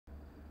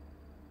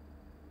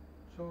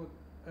So,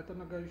 eto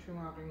na guys yung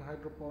aking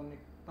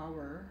hydroponic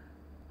tower,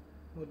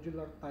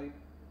 modular type,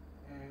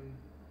 and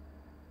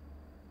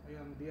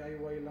ayan,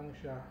 DIY lang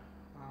siya.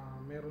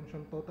 Meron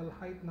siyang total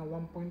height na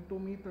 1.2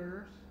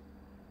 meters.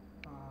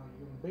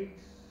 Yung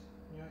base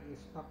niya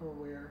is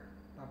Tupperware,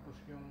 tapos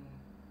yung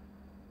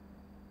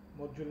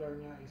modular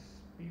niya is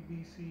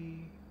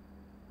PVC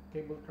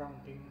cable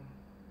trunking.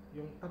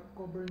 Yung top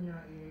cover niya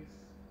is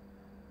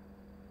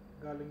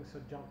galing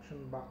sa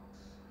junction box,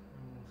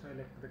 yung sa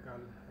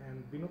electrical,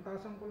 and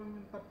binutasan ko lang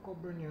yung top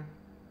cover niya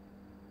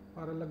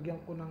para lagyan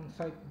ko ng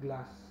sight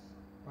glass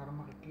para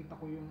makikita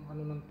ko yung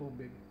ano ng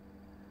tubig.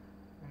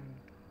 And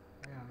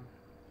ayan,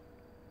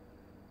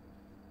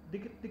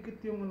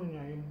 dikit-dikit yung ano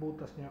niya, yung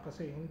butas niya,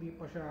 kasi hindi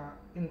pa siya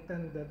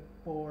intended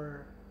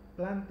for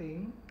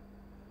planting.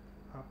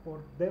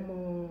 For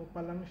demo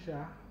pa lang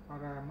siya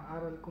para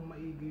maaral kong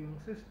maigi yung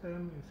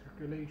system, yung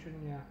circulation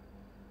niya,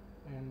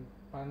 and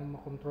paano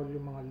makontrol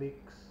yung mga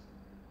leaks.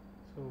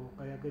 So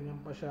kaya ganyan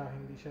pa siya,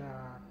 hindi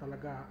siya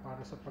talaga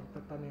para sa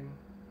pagtatanim.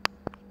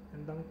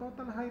 And ang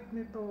total height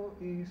nito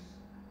is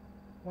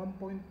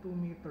 1.2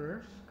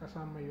 meters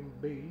kasama yung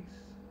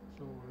base.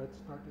 So let's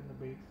start in the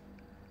base.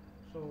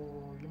 So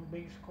yung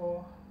base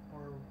ko,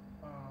 or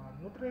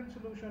nutrient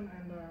solution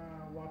and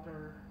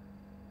water,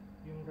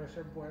 yung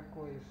reservoir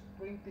ko is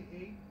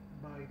 28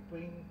 by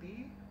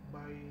 20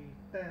 by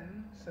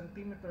 10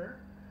 centimeter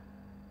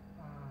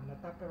na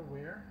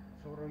Tupperware.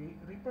 So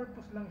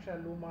repurpose lang siya,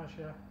 luma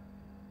siya,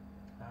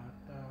 at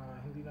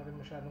hindi na rin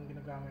masyadong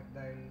ginagamit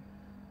dahil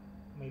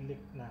may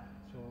leak na.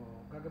 So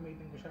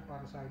gagamitin ko siya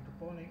para sa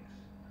hydroponics.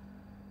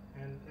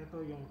 And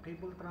ito yung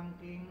cable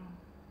trunking.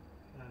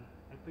 Yan.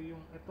 Ito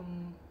yung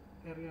itong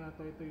area na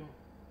to, ito yung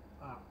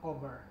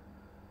cover.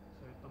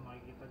 So ito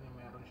makikita niyo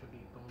meron siya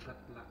ditong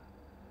gatla.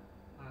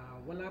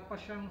 Wala pa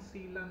siyang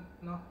sealant,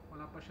 no?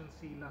 Wala pa siyang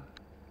sealant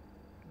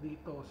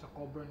dito sa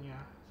cover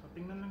niya. So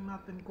tingnan lang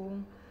natin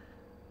kung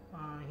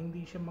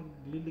hindi siya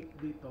maglilik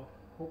dito.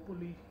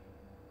 Hopefully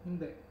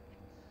hindi.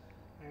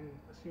 And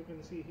as you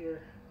can see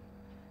here,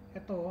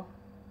 ito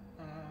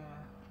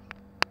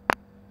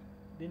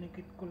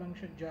dinikit ko lang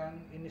siya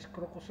dyan,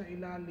 in-screw ko sa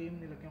ilalim,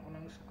 nilagyan ko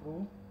ng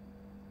screw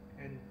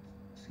and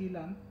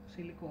sealant,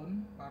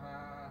 silicone,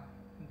 para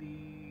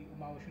hindi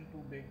umawas yung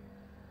tubig,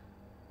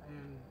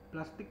 and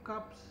plastic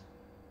cups,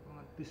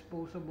 mga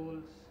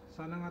disposables.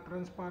 Sana nga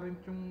transparent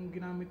yung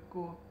ginamit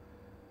ko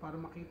para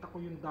makita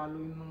ko yung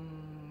daloy ng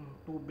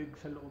tubig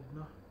sa loob,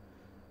 no?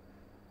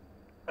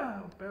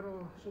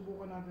 Pero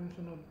subukan natin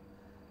sunod.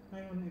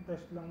 Ngayon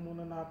i-test lang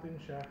muna natin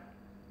siya.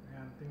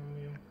 Ayan, tingnan mo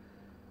yung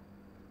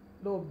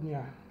loob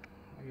niya.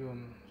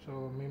 Ayun.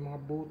 So may mga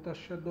butas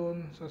siya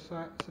doon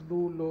sa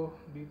dulo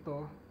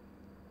dito.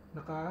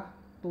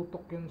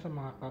 Nakatutok yun sa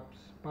mga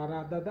cups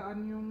para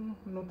dadaan yung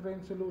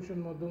nutrient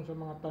solution mo doon sa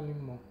mga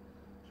tanim mo.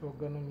 So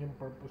ganun yung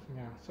purpose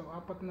niya. So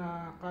apat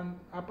na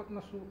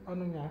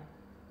ano niya,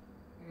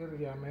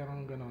 area,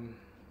 merong ganun.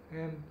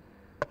 And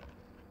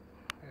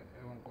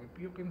ewan ko, if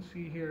you can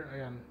see here,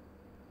 ayan,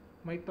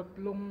 may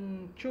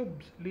tatlong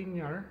tubes,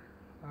 linear.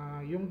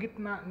 Yung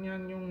gitna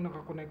niyan yung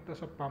nakakonekta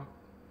sa pump,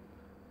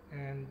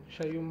 and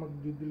siya yung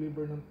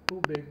magdi-deliver ng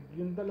tubig.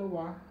 Yung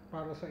dalawa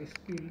para sa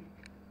spill.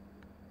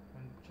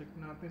 And check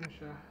natin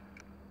siya.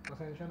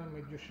 Pasensya na,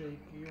 medyo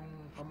shaky yung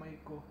kamay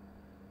ko.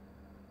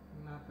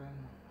 Tingnan natin.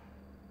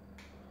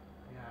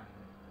 Ayan.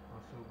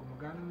 So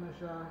gumagana na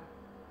siya.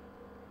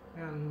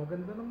 Ayan,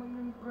 maganda naman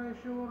yung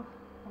pressure.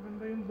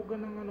 Maganda yung buga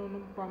ng ano,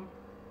 ng pump.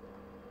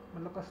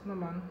 Malakas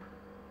naman.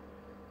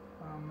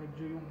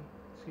 Medyo yung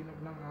sinag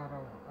ng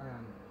araw.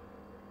 Ayan.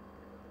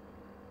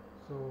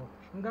 So,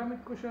 ang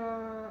gamit ko siya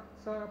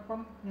sa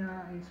pump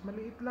niya is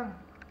maliit lang.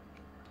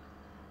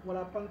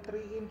 Wala pang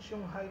 3 inch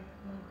yung height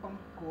ng pump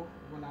ko.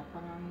 Wala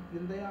pang,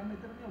 yung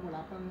diameter niya,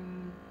 wala pang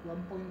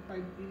 1.5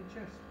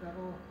 inches.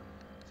 Pero,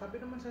 sabi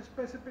naman sa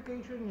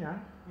specification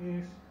niya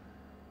is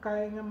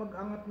kaya niya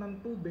mag-angat ng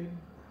tubig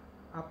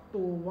up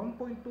to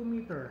 1.2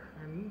 meter.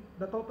 And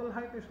the total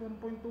height is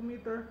 1.2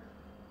 meter.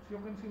 So,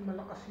 you can see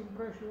malakas yung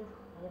pressure.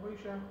 Okay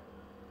siya.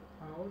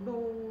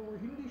 Although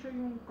hindi siya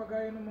yung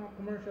kagaya ng mga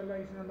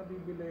commercialized na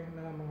nabibili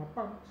na mga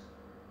pumps,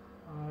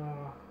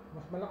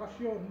 mas malakas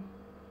yun.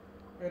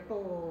 Ito,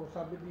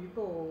 sabi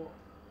dito,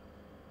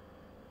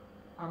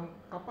 ang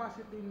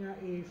capacity niya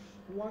is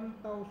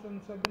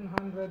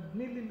 1,700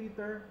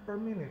 milliliter per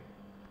minute.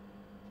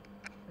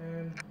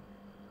 And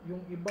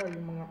yung iba,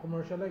 yung mga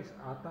commercialized,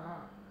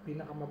 ata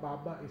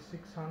pinakamababa is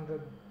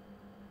 600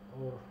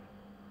 or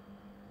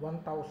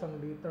 1,000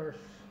 liters,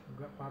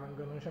 parang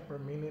ganun siya per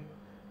minute.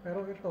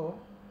 Pero ito,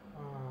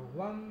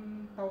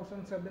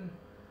 1,700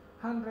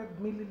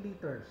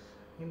 milliliters,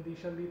 hindi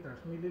siya liters,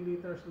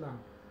 milliliters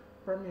lang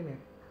per minute.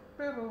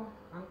 Pero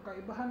ang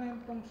kaibahan na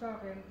itong sa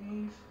akin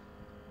is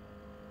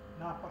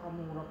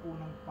napakamura po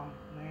ng pump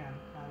na yan.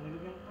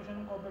 Nilagyan ko pa siya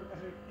ng cover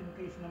kasi in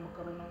case na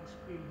magkaroon ng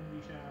spill, hindi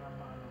siya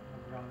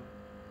mag-ground,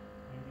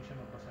 hindi siya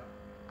mabasa.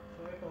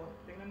 So ito,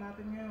 tingnan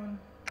natin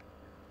ngayon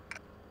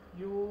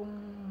yung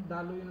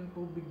daloy ng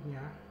tubig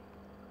niya.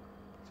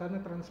 Sana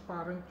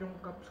transparent yung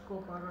cups ko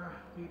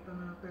para kita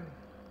natin.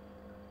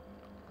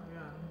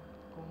 ayan,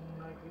 kung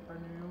nakikita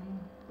nyo yung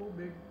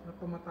tubig na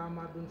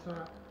tumatama dun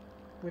sa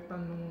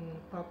puwitan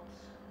ng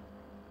tops.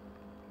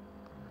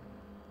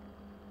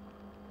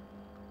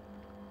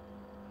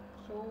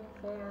 So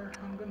far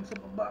hanggang sa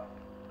baba,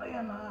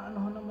 ayan,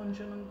 naanohan naman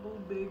siya ng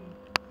tubig.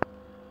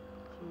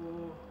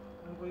 So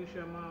okay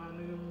siya maano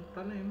yung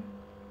tanim.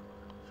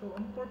 So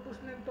ang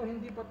purpose nito,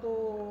 hindi pa to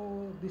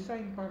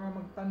design para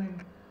magtanim,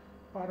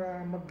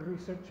 para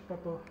mag-research pa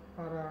to,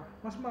 para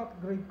mas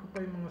ma-upgrade ko pa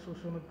yung mga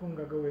susunod kong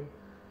gagawin,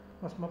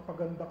 mas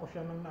mapaganda ko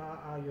siya ng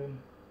naaayon,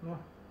 no?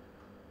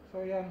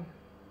 So yan,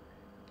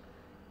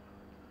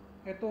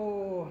 ito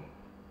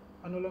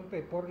ano lang to,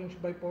 4 inch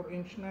by 4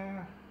 inch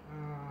na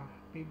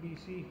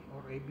PVC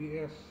or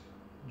ABS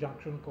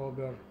junction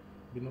cover.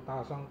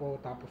 Binutasan ko,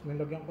 tapos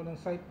nilagyan ko ng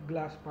sight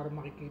glass para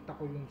makikita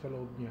ko yung sa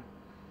loob niya,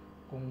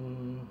 kung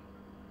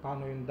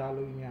paano yung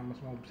daloy niya,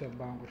 mas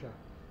maobserbahan ko siya.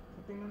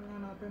 So tingnan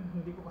nga natin,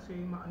 hindi ko kasi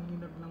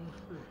maaninag ng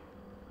gusto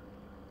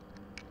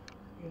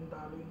yung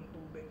daloy ng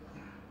tubig.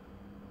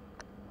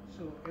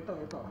 So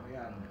ito,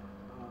 ayan.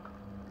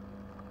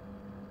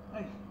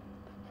 Ay,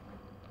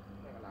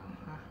 teka lang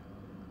ha,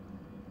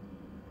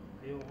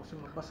 ayoko kasi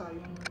mabasa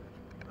yung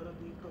ano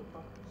dito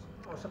pa.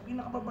 Sa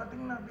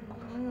pinakababating natin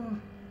kung ano yun.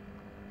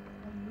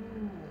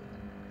 Ayun,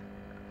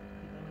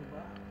 kita nyo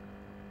ba?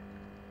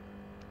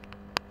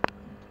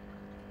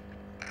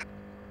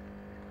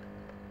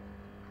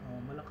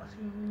 Malakas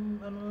yung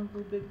ano ng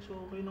tubig,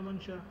 so okay naman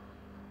siya.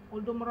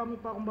 Although marami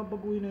pa akong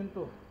babaguhin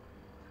nito.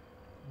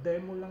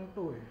 Demo lang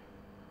to eh.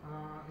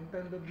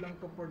 Intended lang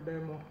to for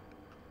demo,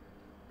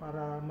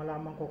 para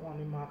malaman ko kung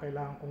ano yung mga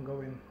kailangan kong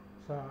gawin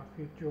sa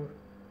future.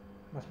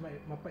 Mas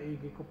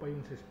mapaigi ko pa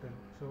yung system.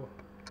 So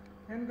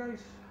and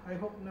guys, I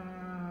hope na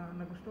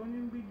nagustuhan niyo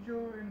yung video,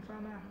 and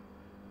sana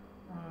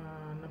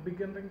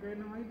nabigyan rin kayo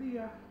ng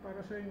idea para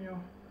sa inyo,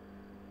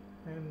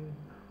 and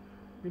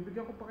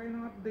bibigyan ko pa kayo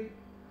ng update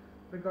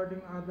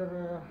regarding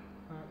other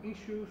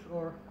issues,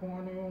 or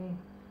kung ano yung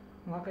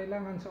mga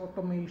kailangan sa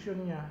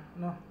automation niya,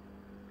 no?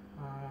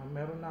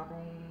 Meron na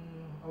akong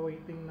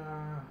awaiting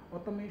na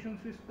automation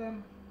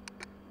system,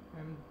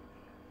 and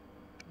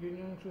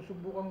yun yung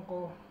susubukan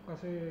ko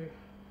kasi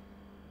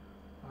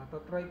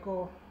tatry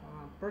ko.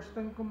 First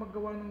time ko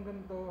magawa ng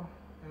ganito,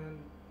 and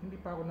hindi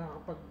pa ako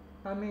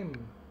nakakapagtanim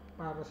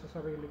para sa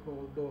sarili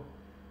ko, although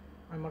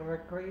I'm a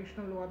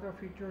recreational water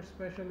feature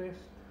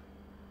specialist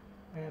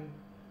and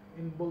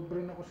involved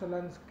rin ako sa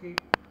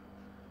landscape,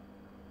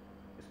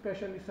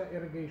 especially sa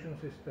irrigation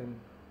system.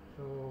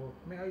 So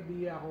may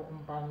idea ako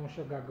kung paano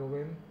siya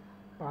gagawin,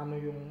 paano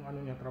yung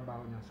ano niya,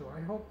 trabaho niya. So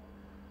I hope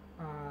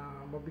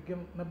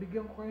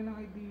nabigyan ko kayo ng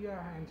idea,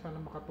 and sana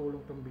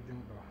makatulong tong video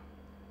to.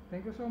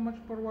 Thank you so much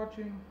for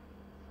watching.